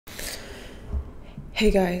Hey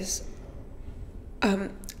guys, I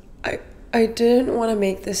didn't want to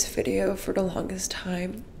make this video for the longest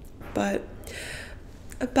time, but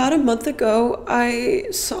about a month ago I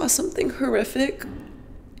saw something horrific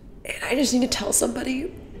and I just need to tell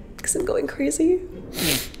somebody because I'm going crazy.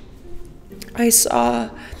 I saw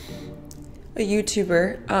a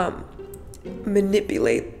YouTuber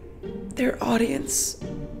manipulate their audience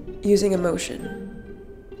using emotion.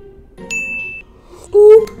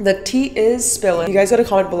 Ooh, the tea is spilling. You guys gotta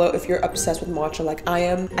comment below if you're obsessed with matcha like I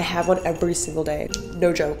am. I have one every single day,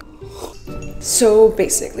 no joke. So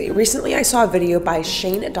basically, recently I saw a video by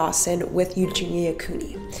Shane Dawson with Eugenia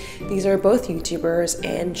Cooney. These are both YouTubers,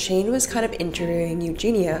 and Shane was kind of interviewing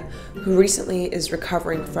Eugenia, who recently is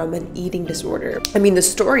recovering from an eating disorder. I mean, the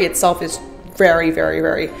story itself is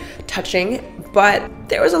very touching, but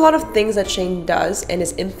there was a lot of things that Shane does and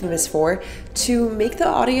is infamous for to make the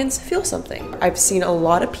audience feel something. I've seen a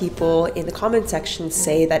lot of people in the comment section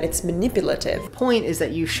say that it's manipulative. The point is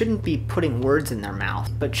that you shouldn't be putting words in their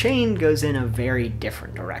mouth, but Shane goes in a very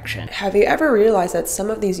different direction. Have you ever realized that some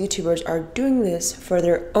of these YouTubers are doing this for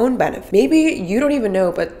their own benefit? Maybe you don't even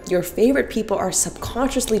know, but your favorite people are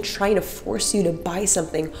subconsciously trying to force you to buy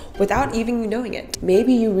something without even you knowing it.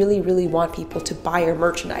 Maybe you really want people to buy your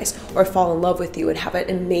merchandise or fall in love with you and have an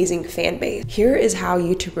amazing fan base. Here is how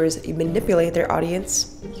YouTubers manipulate their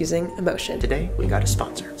audience using emotion. Today we got a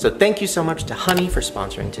sponsor. So thank you so much to Honey for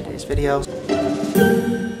sponsoring today's video.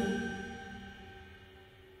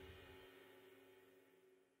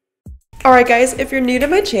 Alright guys, if you're new to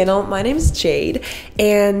my channel, my name is Jade,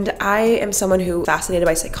 and I am someone who is fascinated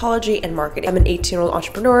by psychology and marketing. I'm an 18-year-old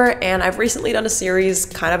entrepreneur, and I've recently done a series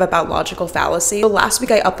kind of about logical fallacy. So last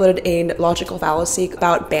week I uploaded a logical fallacy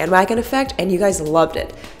about bandwagon effect, and you guys loved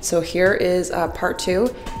it. So here is part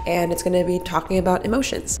 2, and it's going to be talking about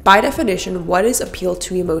emotions. By definition, what does appeal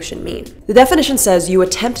to emotion mean? The definition says you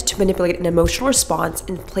attempt to manipulate an emotional response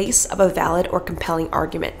in place of a valid or compelling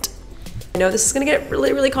argument. I know this is gonna get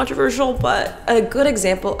really controversial, but a good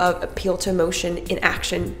example of appeal to emotion in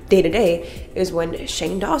action day to day is when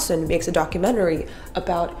Shane Dawson makes a documentary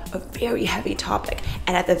about a very heavy topic,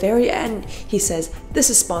 and at the very end he says, this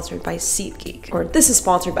is sponsored by SeatGeek, or this is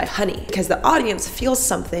sponsored by Honey, because the audience feels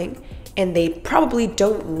something and they probably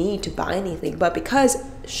don't need to buy anything, but because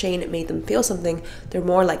Shane made them feel something, they're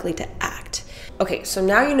more likely to act. Okay, so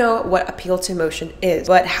now you know what appeal to emotion is,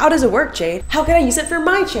 but how does it work, Jade? How can I use it for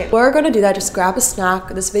my channel? We're gonna do that, just grab a snack.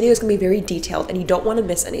 This video is gonna be very detailed and you don't wanna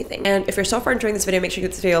miss anything. And if you're so far enjoying this video, make sure you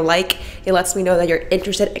give this video a like. It lets me know that you're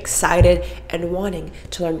interested, excited, and wanting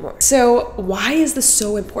to learn more. So why is this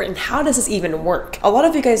so important? How does this even work? A lot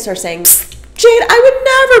of you guys are saying, Jade, I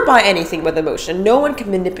would never buy anything with emotion. No one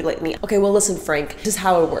can manipulate me. Okay, well listen, Frank, this is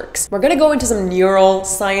how it works. We're gonna go into some neural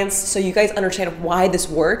science so you guys understand why this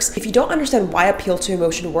works. If you don't understand why appeal to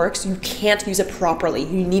emotion works, you can't use it properly.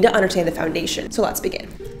 You need to understand the foundation. So let's begin.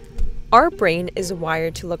 Our brain is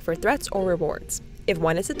wired to look for threats or rewards. If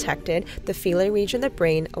one is detected, the feeling region of the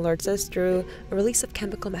brain alerts us through a release of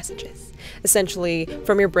chemical messages. Essentially,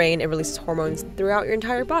 from your brain, it releases hormones throughout your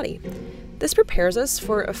entire body. This prepares us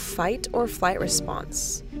for a fight or flight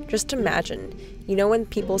response. Just imagine, you know when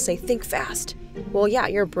people say, think fast? Well, yeah,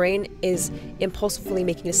 your brain is impulsively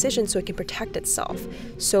making decisions so it can protect itself.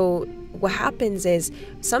 So what happens is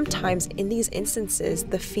sometimes in these instances,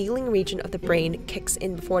 the feeling region of the brain kicks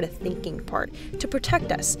in before the thinking part to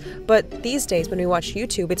protect us. But these days when we watch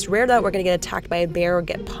YouTube, it's rare that we're gonna get attacked by a bear or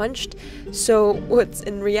get punched. So what's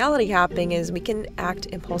in reality happening is we can act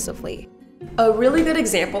impulsively. A really good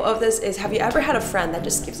example of this is, have you ever had a friend that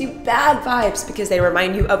just gives you bad vibes because they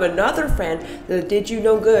remind you of another friend that did you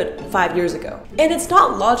no good 5 years ago? And it's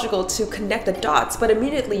not logical to connect the dots, but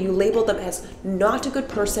immediately you label them as not a good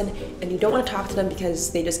person and you don't want to talk to them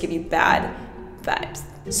because they just give you bad vibes.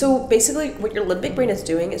 So basically what your limbic brain is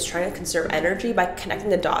doing is trying to conserve energy by connecting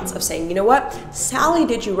the dots of saying, you know what, Sally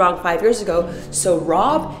did you wrong 5 years ago, so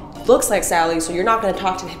Rob looks like Sally, so you're not going to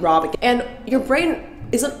talk to Rob again. And your brain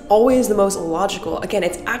isn't always the most logical. Again,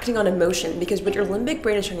 it's acting on emotion, because what your limbic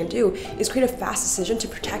brain is trying to do is create a fast decision to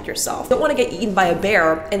protect yourself. You don't want to get eaten by a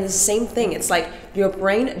bear, and it's the same thing. It's like your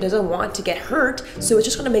brain doesn't want to get hurt, so it's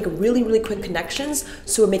just going to make really quick connections,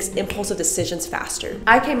 so it makes impulsive decisions faster.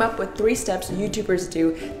 I came up with 3 steps YouTubers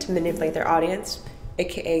do to manipulate their audience,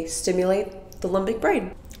 aka stimulate the limbic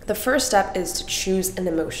brain. The first step is to choose an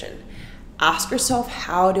emotion. Ask yourself,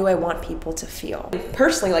 how do I want people to feel?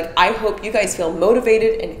 Personally, like, I hope you guys feel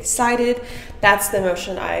motivated and excited. That's the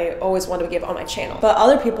emotion I always want to give on my channel. But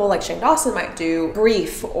other people like Shane Dawson might do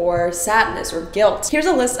grief or sadness or guilt. Here's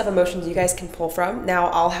a list of emotions you guys can pull from. Now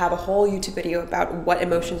I'll have a whole YouTube video about what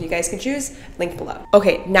emotions you guys can choose, linked below.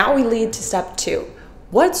 Okay, now we lead to step 2.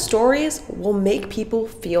 What stories will make people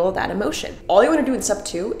feel that emotion? All you want to do in step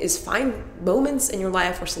 2 is find moments in your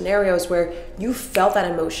life or scenarios where you felt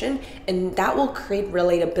that emotion, and that will create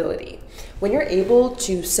relatability. When you're able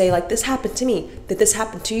to say like, this happened to me, did this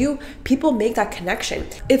happen to you? People make that connection.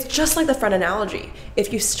 It's just like the friend analogy.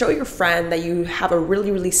 If you show your friend that you have a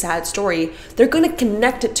really, really sad story, they're gonna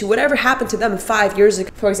connect it to whatever happened to them 5 years ago.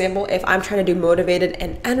 For example, if I'm trying to do motivated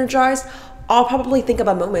and energized, I'll probably think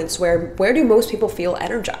about moments where do most people feel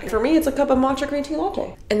energized? For me, it's a cup of matcha green tea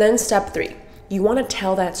latte. And then step 3, you wanna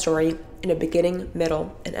tell that story in a beginning,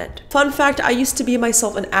 middle, and end. Fun fact, I used to be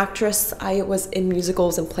myself an actress. I was in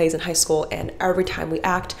musicals and plays in high school, and every time we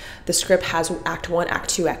act, the script has act 1, act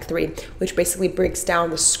 2, act 3, which basically breaks down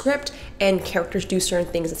the script and characters do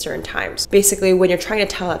certain things at certain times. Basically, when you're trying to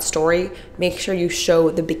tell that story, make sure you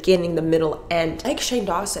show the beginning, the middle, end. Like Shane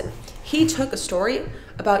Dawson, he took a story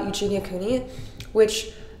about Eugenia Cooney,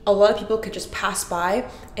 which a lot of people could just pass by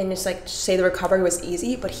and just like say the recovery was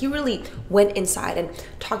easy, but he really went inside and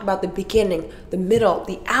talked about the beginning, the middle,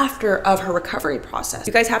 the after of her recovery process.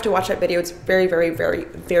 You guys have to watch that video. It's very, very, very,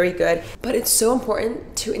 very good. But it's so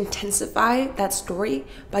important to intensify that story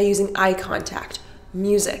by using eye contact,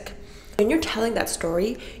 music. When you're telling that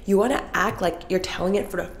story, you want to act like you're telling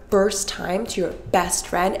it for the first time to your best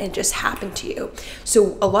friend and it just happened to you.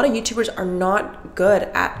 So a lot of YouTubers are not good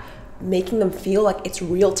at making them feel like it's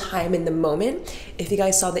real time in the moment. If you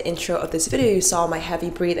guys saw the intro of this video, you saw my heavy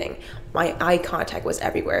breathing. My eye contact was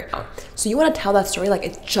everywhere. So you want to tell that story like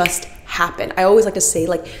it just happened. I always like to say,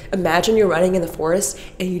 like, imagine you're running in the forest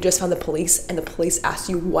and you just found the police and the police asked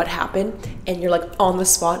you what happened and you're like on the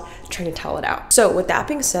spot trying to tell it out. So with that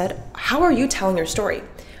being said, how are you telling your story?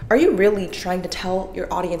 Are you really trying to tell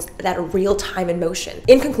your audience that real-time emotion?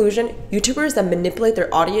 In conclusion, YouTubers that manipulate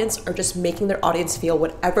their audience are just making their audience feel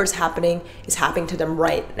whatever's happening is happening to them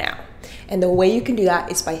right now. And the way you can do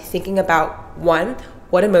that is by thinking about 1,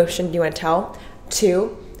 what emotion do you want to tell?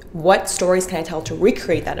 2, what stories can I tell to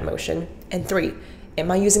recreate that emotion? And 3,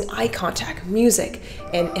 am I using eye contact, music,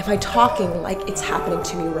 and am I talking like it's happening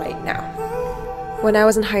to me right now? When I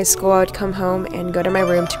was in high school, I would come home and go to my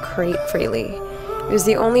room to create freely. It was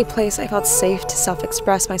the only place I felt safe to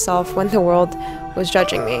self-express myself when the world was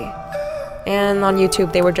judging me. And on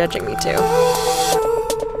YouTube, they were judging me too.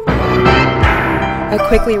 I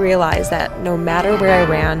quickly realized that no matter where I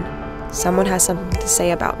ran, someone has something to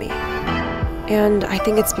say about me. And I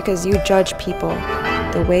think it's because you judge people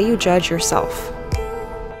the way you judge yourself.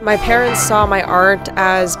 My parents saw my art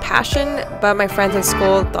as passion, but my friends in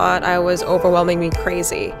school thought I was overwhelming me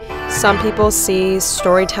crazy. Some people see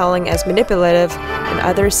storytelling as manipulative, and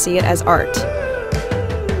others see it as art.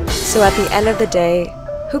 So at the end of the day,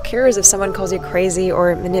 who cares if someone calls you crazy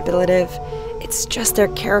or manipulative? It's just their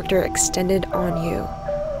character extended on you.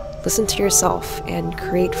 Listen to yourself and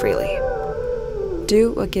create freely.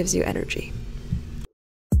 Do what gives you energy.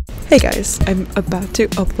 Hey guys, I'm about to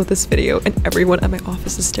upload this video and everyone at my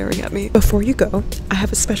office is staring at me. Before you go, I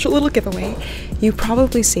have a special little giveaway. You've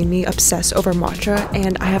probably seen me obsess over matcha,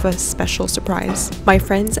 and I have a special surprise. My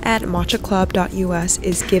friends at Matchaclub.us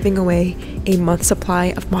is giving away a month's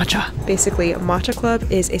supply of matcha. Basically, Matchaclub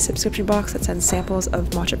is a subscription box that sends samples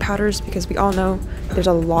of matcha powders, because we all know there's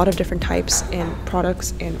a lot of different types and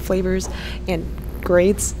products and flavors and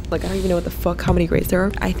grades. Like, I don't even know what the fuck how many grades there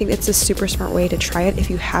are. I think it's a super smart way to try it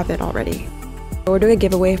if you haven't already. We're doing a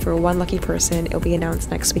giveaway for one lucky person. It'll be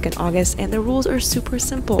announced next week in August, and the rules are super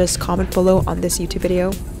simple. Just comment below on this YouTube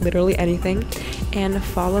video, literally anything, and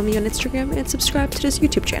follow me on Instagram and subscribe to this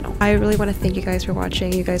YouTube channel. I really want to thank you guys for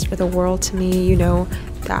watching. You guys are the world to me. You know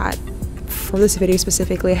that for this video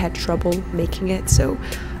specifically, I had trouble making it, so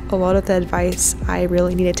a lot of the advice I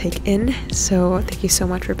really need to take in. So thank you so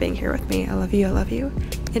much for being here with me. I love you,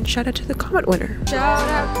 and shout out to the comment winner. Shout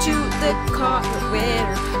out to the comment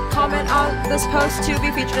winner. Comment on this post to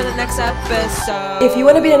be featured in the next episode. If you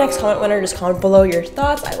want to be the next comment winner, just comment below your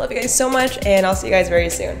thoughts. I love you guys so much, and I'll see you guys very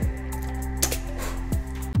soon.